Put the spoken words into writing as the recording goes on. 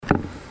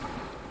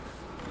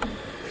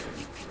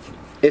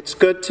It's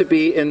good to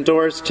be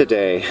indoors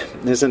today,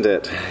 isn't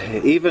it?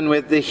 Even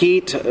with the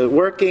heat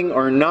working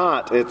or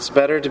not, it's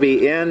better to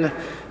be in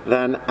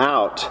than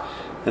out.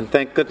 And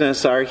thank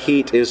goodness our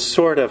heat is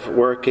sort of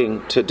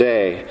working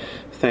today.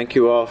 Thank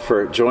you all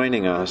for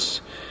joining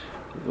us.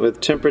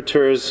 With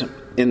temperatures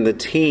in the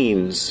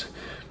teens,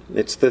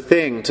 it's the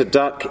thing to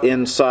duck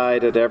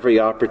inside at every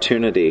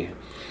opportunity.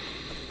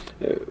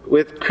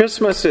 With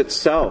Christmas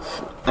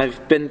itself,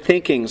 I've been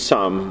thinking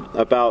some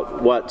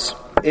about what's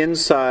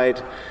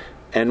inside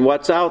and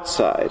what's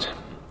outside,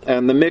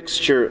 and the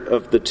mixture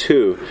of the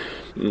two.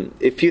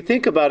 If you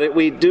think about it,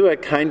 we do a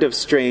kind of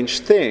strange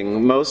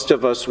thing. Most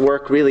of us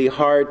work really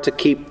hard to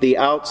keep the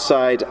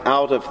outside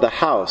out of the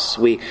house.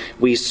 We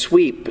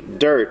sweep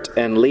dirt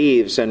and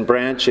leaves and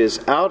branches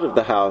out of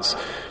the house.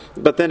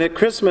 But then at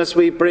Christmas,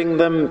 we bring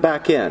them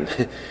back in.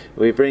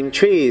 We bring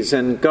trees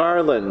and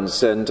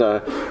garlands and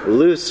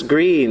loose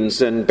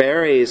greens and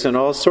berries and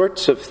all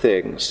sorts of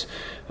things.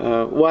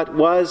 What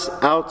was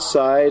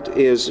outside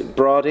is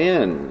brought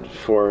in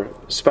for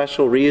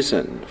special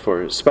reason,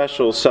 for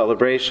special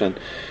celebration.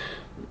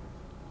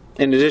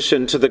 In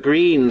addition to the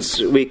greens,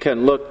 we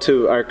can look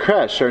to our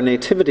creche, our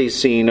nativity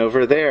scene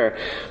over there.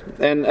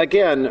 And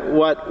again,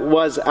 what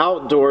was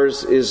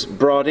outdoors is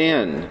brought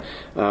in.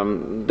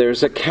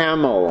 There's a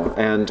camel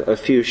and a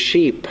few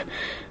sheep.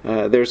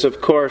 There's,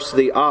 of course,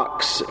 the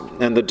ox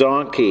and the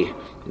donkey.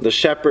 The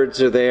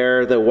shepherds are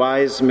there. The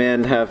wise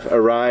men have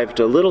arrived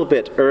a little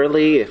bit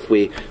early, if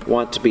we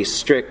want to be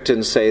strict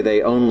and say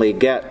they only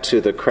get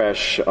to the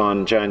creche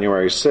on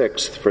January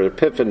 6th for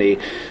Epiphany.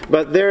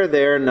 But they're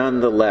there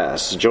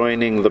nonetheless,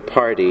 joining the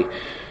party.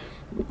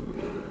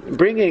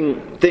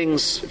 Bringing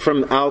things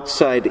from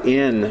outside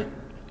in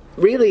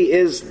really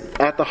is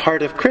at the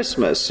heart of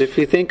Christmas, if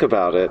you think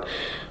about it,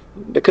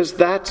 because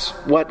that's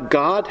what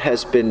God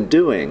has been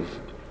doing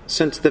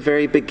since the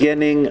very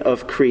beginning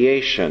of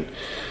creation.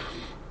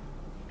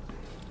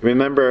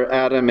 Remember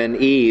Adam and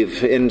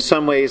Eve. In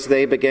some ways,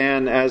 they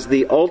began as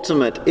the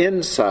ultimate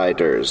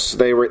insiders.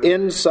 They were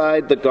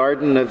inside the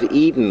Garden of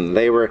Eden.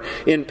 They were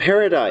in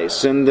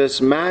paradise, in this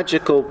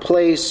magical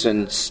place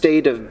and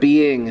state of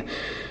being.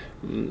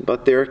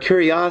 But their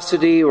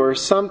curiosity or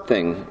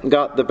something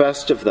got the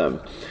best of them.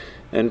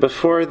 And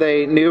before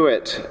they knew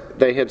it,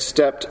 they had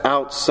stepped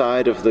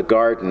outside of the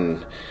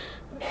garden.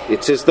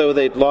 It's as though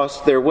they'd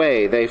lost their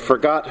way. They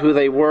forgot who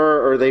they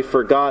were, or they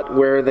forgot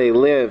where they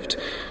lived.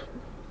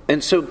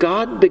 And so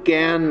God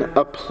began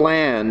a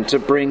plan to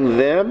bring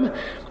them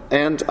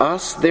and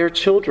us, their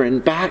children,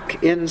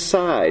 back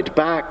inside,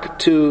 back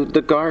to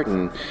the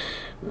garden.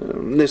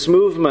 This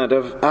movement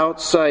of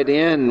outside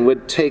in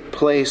would take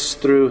place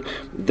through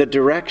the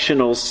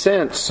directional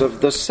sense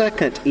of the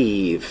second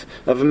Eve,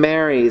 of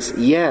Mary's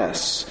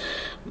yes.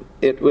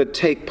 It would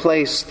take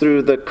place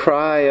through the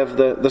cry of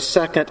the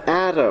second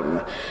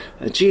Adam,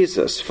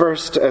 Jesus,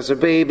 first as a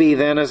baby,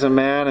 then as a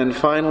man, and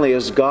finally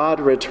as God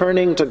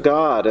returning to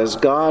God, as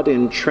God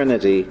in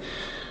Trinity.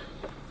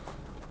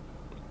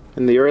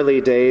 In the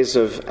early days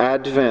of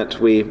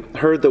Advent, we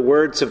heard the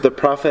words of the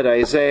prophet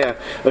Isaiah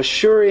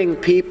assuring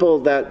people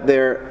that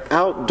their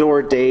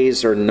outdoor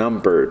days are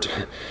numbered.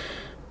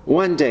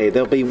 One day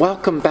they'll be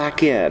welcomed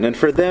back in, and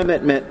for them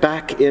it meant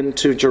back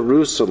into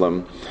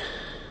Jerusalem.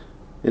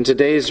 In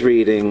today's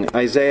reading,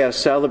 Isaiah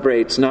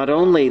celebrates not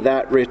only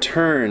that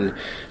return,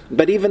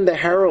 but even the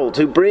herald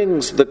who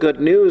brings the good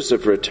news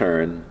of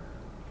return.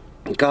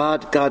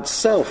 God's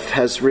self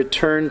has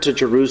returned to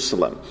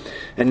Jerusalem,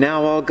 and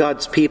now all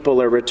God's people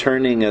are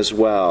returning as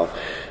well.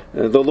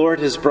 The Lord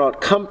has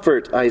brought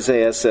comfort,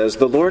 Isaiah says.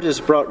 The Lord has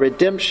brought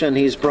redemption.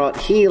 He's brought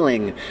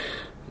healing.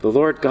 The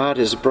Lord God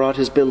has brought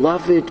his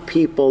beloved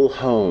people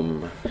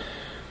home.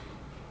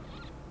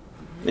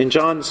 In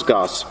John's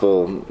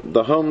Gospel,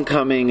 the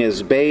homecoming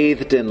is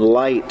bathed in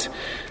light.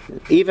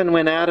 Even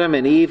when Adam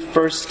and Eve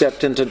first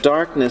stepped into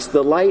darkness,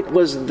 the light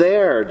was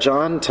there,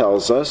 John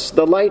tells us.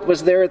 The light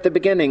was there at the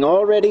beginning,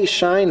 already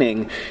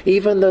shining,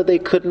 even though they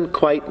couldn't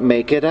quite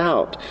make it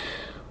out.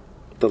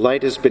 The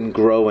light has been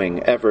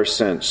growing ever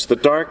since. The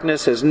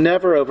darkness has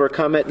never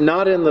overcome it,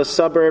 not in the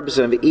suburbs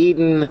of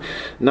Eden,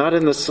 not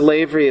in the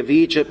slavery of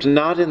Egypt,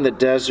 not in the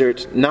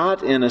desert,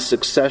 not in a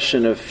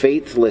succession of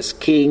faithless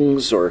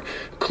kings or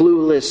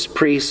clueless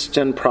priests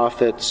and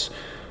prophets.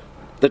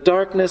 The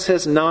darkness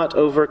has not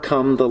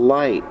overcome the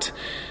light.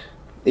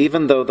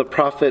 Even though the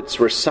prophets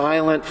were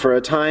silent for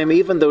a time,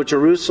 even though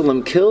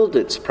Jerusalem killed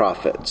its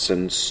prophets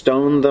and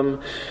stoned them,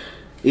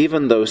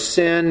 even though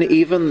sin,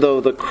 even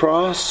though the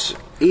cross,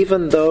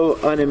 even though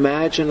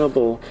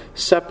unimaginable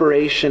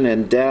separation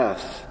and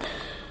death,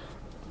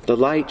 the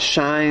light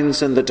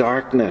shines in the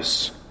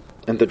darkness,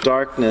 and the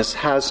darkness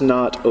has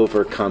not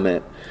overcome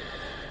it.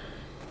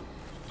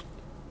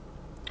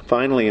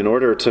 Finally, in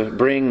order to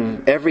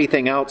bring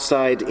everything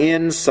outside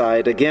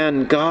inside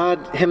again,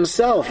 God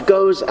himself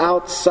goes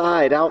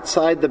outside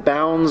the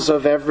bounds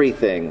of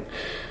everything.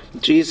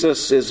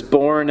 Jesus is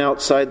born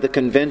outside the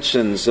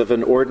conventions of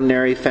an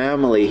ordinary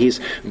family. He's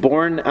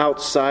born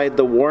outside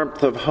the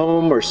warmth of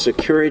home or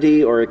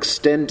security or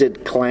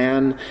extended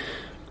clan.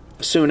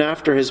 Soon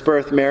after his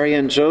birth, Mary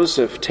and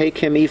Joseph take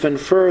him even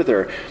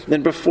further.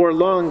 And before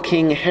long,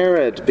 King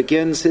Herod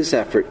begins his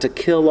effort to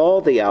kill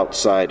all the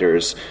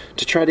outsiders,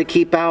 to try to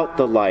keep out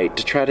the light,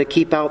 to try to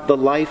keep out the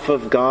life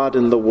of God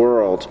in the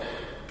world.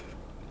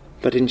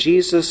 But in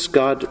Jesus,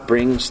 God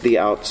brings the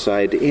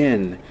outside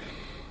in.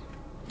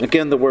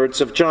 Again, the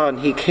words of John,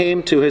 he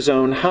came to his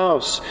own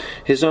house,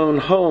 his own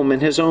home,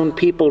 and his own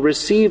people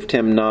received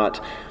him not.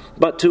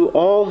 But to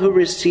all who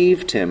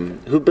received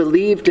him, who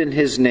believed in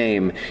his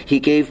name, he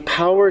gave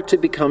power to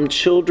become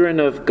children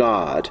of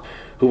God,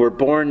 who were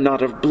born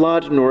not of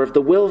blood, nor of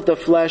the will of the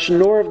flesh,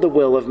 nor of the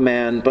will of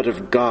man, but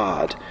of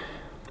God.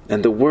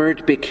 And the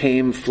Word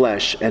became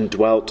flesh and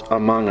dwelt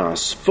among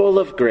us, full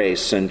of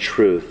grace and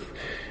truth.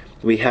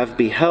 We have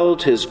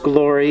beheld his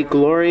glory,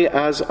 glory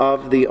as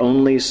of the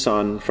only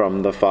Son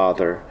from the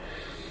Father.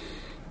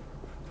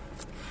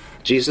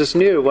 Jesus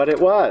knew what it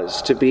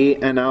was to be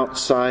an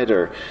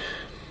outsider.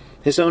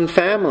 His own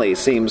family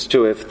seems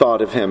to have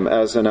thought of him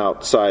as an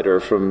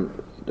outsider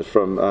from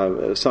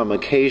some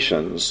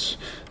occasions.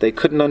 They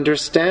couldn't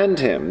understand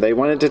him. They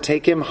wanted to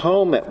take him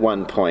home at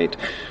one point.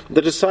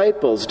 The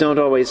disciples don't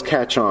always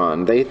catch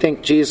on. They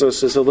think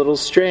Jesus is a little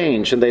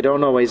strange, and they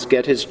don't always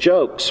get his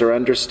jokes or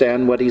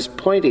understand what he's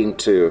pointing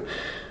to.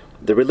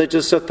 The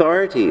religious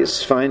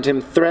authorities find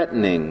him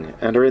threatening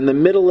and are in the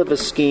middle of a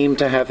scheme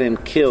to have him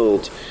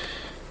killed.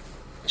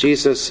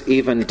 Jesus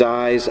even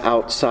dies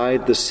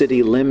outside the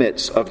city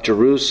limits of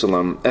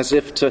Jerusalem, as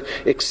if to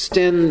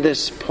extend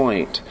this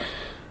point.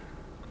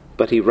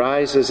 But he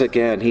rises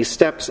again. He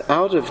steps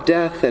out of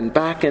death and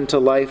back into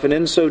life, and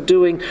in so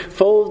doing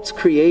folds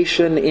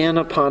creation in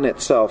upon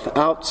itself,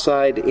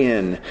 outside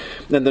in.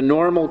 And the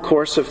normal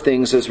course of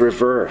things is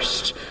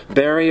reversed.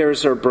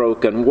 Barriers are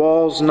broken,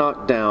 walls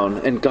knocked down,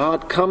 and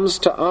God comes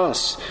to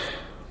us.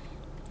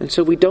 And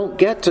so we don't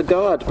get to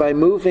God by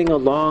moving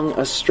along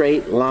a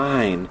straight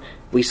line.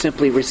 We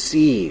simply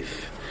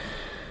receive.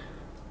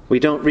 We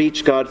don't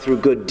reach God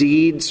through good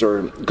deeds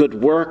or good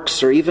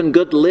works or even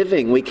good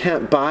living. We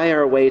can't buy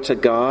our way to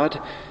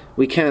God.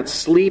 We can't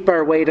sleep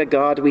our way to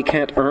God. We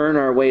can't earn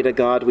our way to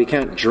God. We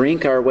can't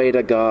drink our way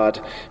to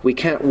God. We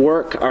can't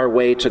work our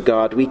way to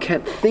God. We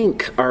can't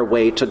think our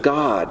way to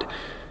God.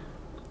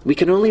 We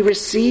can only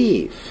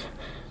receive.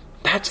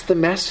 That's the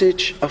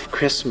message of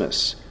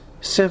Christmas.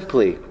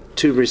 Simply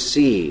to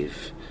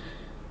receive.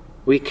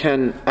 We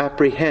can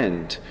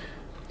apprehend.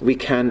 We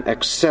can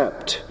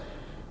accept.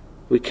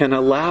 We can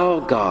allow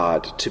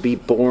God to be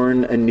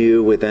born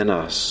anew within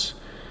us.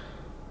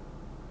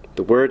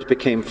 The Word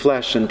became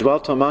flesh and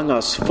dwelt among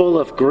us, full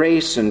of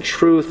grace and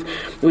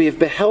truth. We have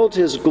beheld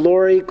his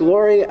glory,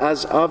 glory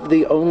as of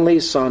the only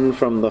Son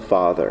from the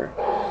Father.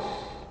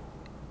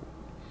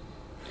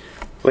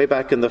 Way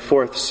back in the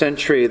 4th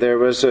century, there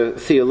was a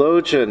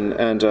theologian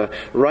and a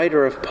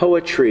writer of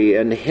poetry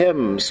and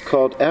hymns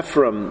called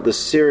Ephraim the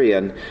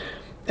Syrian.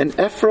 And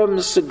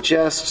Ephraim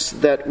suggests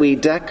that we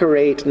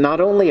decorate not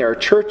only our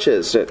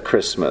churches at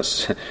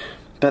Christmas,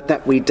 but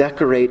that we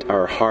decorate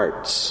our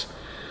hearts.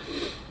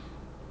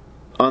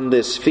 On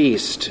this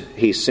feast,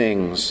 he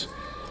sings,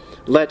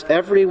 "Let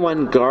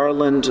everyone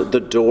garland the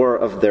door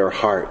of their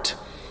heart.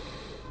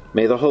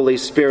 May the Holy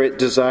Spirit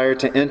desire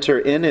to enter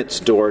in its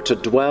door, to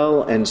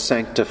dwell and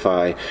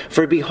sanctify.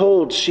 For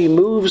behold, she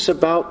moves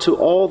about to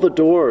all the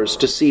doors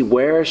to see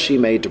where she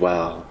may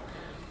dwell."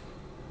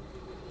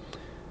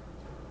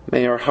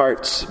 May our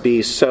hearts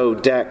be so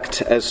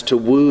decked as to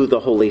woo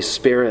the Holy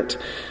Spirit,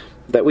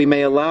 that we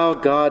may allow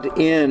God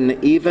in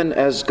even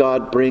as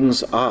God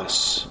brings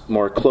us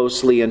more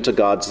closely into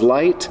God's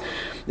light,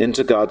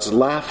 into God's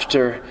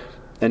laughter,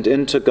 and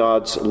into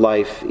God's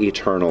life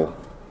eternal.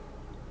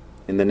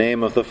 In the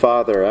name of the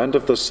Father, and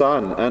of the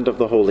Son, and of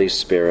the Holy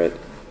Spirit.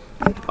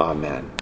 Amen.